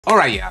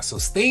Alright, yeah, so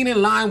staying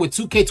in line with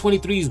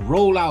 2K23's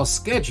rollout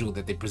schedule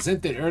that they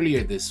presented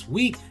earlier this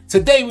week,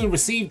 today we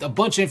received a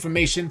bunch of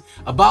information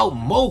about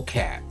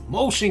MOCAP,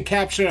 motion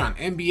capture on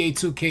NBA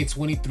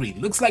 2K23.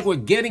 Looks like we're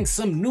getting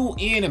some new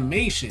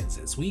animations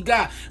as we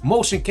got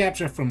motion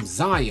capture from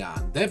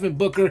Zion, Devin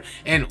Booker,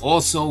 and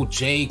also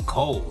J.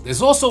 Cole.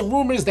 There's also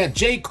rumors that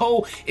J.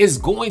 Cole is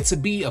going to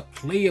be a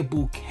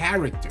playable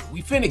character.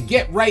 We finna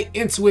get right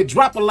into it.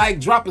 Drop a like,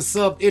 drop a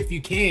sub if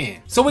you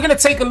can. So we're gonna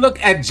take a look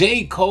at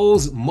J.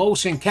 Cole's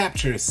motion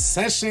capture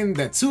session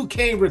that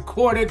 2K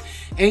recorded,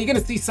 and you're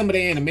gonna see some of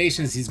the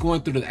animations. He's going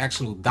through the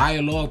actual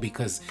dialogue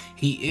because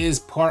he is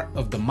part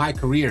of the My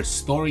Career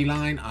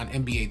storyline on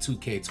NBA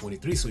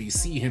 2K23, so you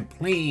see him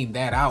playing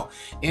that out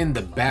in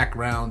the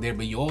background there,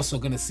 but you're also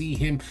gonna see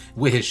him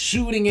with his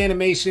shooting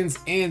animations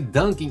and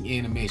dunking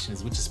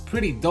animations, which is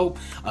pretty dope.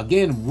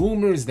 Again,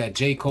 rumors that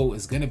J. Cole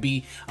is gonna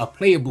be a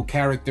playable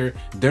character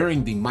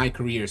during the My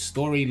Career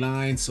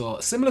storyline, so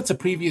similar to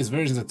previous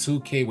versions of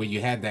 2K where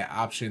you had that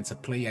option to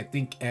play, I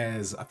think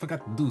as, I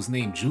forgot the dude's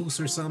name, Juice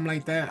or something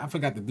like that. I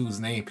forgot the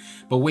dude's name,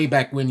 but way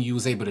back when you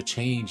was able to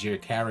change your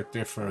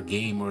character for a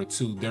game or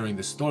two during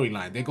the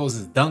storyline. There goes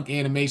his dunk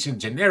animation,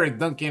 generic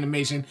dunk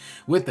animation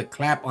with the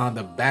clap on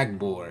the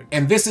backboard.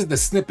 And this is the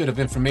snippet of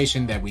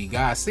information that we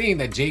got saying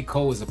that J.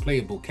 Cole is a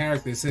playable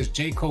character. It says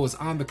J. Cole is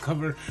on the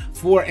cover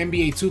for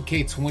NBA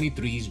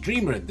 2K23's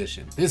Dreamer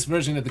Edition. This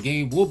version of the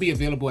game will be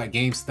available at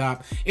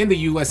GameStop in the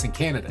US and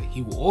Canada.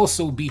 He will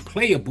also be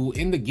playable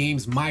in the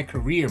game's My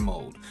Career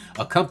mode,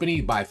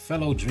 accompanied by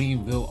fellow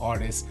Dreamville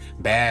artists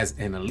Baz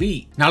and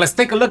Elite. Now let's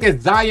take a look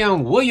at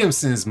Zion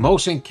Williamson's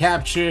motion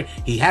capture.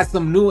 He has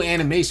some new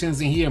animations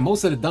in here.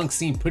 Most of the dunks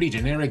seem pretty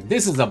generic.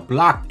 This is a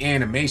blocked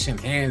animation,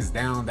 hands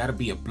down. That'll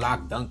be a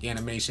blocked dunk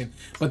animation.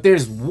 But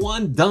there's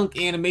one dunk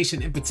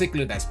animation in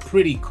particular that's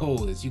pretty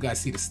cool. As you guys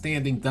see, the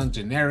standing dunk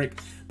generic,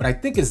 but I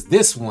think it's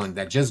this one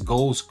that just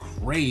goes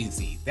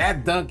crazy.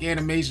 That dunk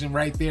animation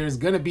right there is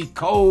gonna be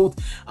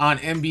cold on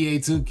NBA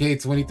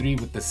 2K23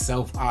 with the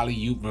self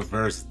alley-oop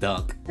reverse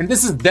dunk. And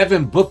this is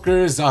Devin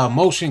Booker's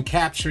motion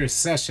capture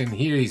session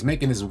here. He's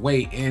making his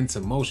way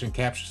into motion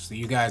capture, so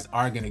you guys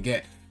are gonna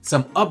get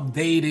some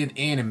updated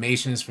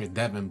animations for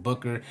Devin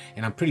Booker,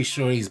 and I'm pretty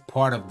sure he's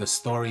part of the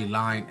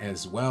storyline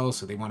as well,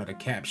 so they wanted to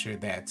capture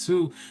that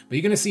too. But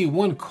you're gonna see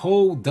one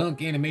cold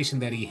dunk animation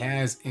that he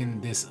has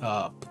in this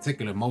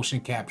particular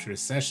motion capture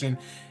session,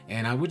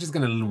 and we're just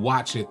gonna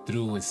watch it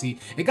through and see.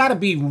 It gotta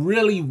be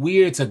really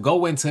weird to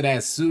go into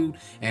that suit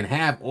and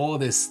have all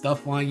this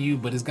stuff on you,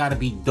 but it's gotta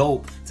be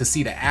dope to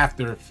see the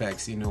after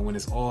effects, you know, when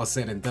it's all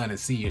said and done, and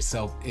see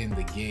yourself in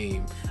the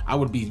game. I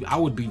would be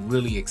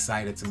really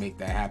excited to make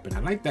that happen. I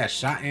like that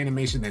shot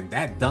animation, and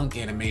that dunk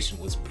animation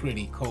was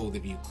pretty cold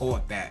if you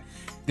caught that.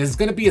 There's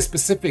gonna be a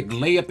specific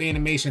layup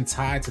animation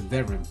tied to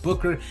Devin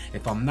Booker,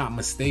 if I'm not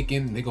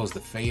mistaken. There goes the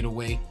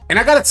fadeaway. And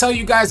I gotta tell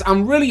you guys,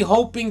 I'm really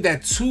hoping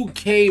that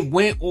 2K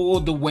went all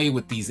the way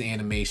with these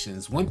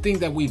animations. One thing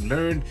that we've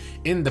learned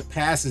in the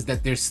past is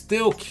that there's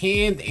still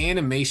canned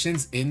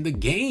animations in the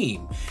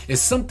game.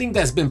 It's something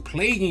that's been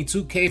plaguing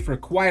 2K for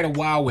quite a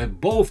while, where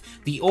both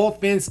the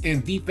offense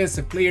and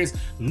defensive players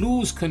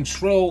lose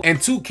control and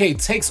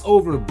 2K takes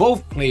over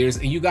both players,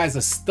 and you guys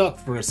are stuck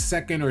for a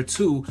second or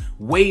two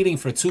waiting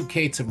for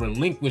 2K to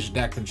relinquish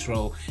that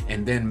control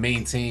and then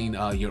maintain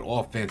your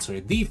offense or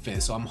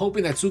defense. So I'm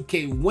hoping that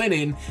 2K went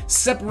in,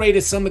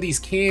 separated some of these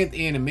canned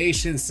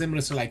animations,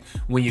 similar to like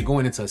when you're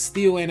going into a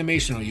steal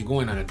animation or you're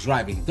going on a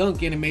driving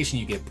dunk animation,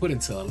 you get put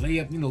into a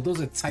layup. You know,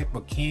 those are type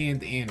of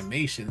canned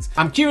animations.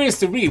 I'm curious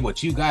to read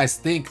what you guys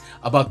think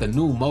about the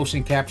new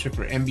motion capture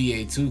for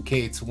NBA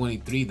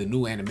 2K23, the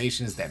new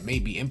animations that may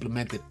be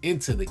implemented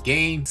into the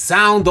game.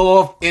 Sound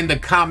off in the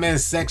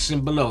comments section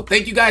below.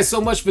 Thank you guys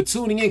so much for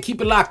tuning in. Keep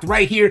it locked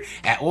right here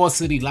at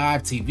AllCity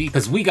Live TV,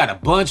 because we got a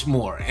bunch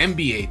more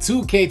NBA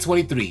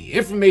 2K23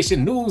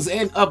 information, news,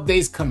 and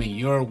updates coming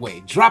your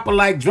way. Drop a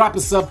like, drop a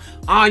sub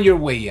on your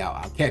way out.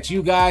 I'll catch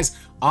you guys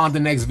on the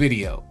next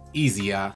video. Easy, y'all.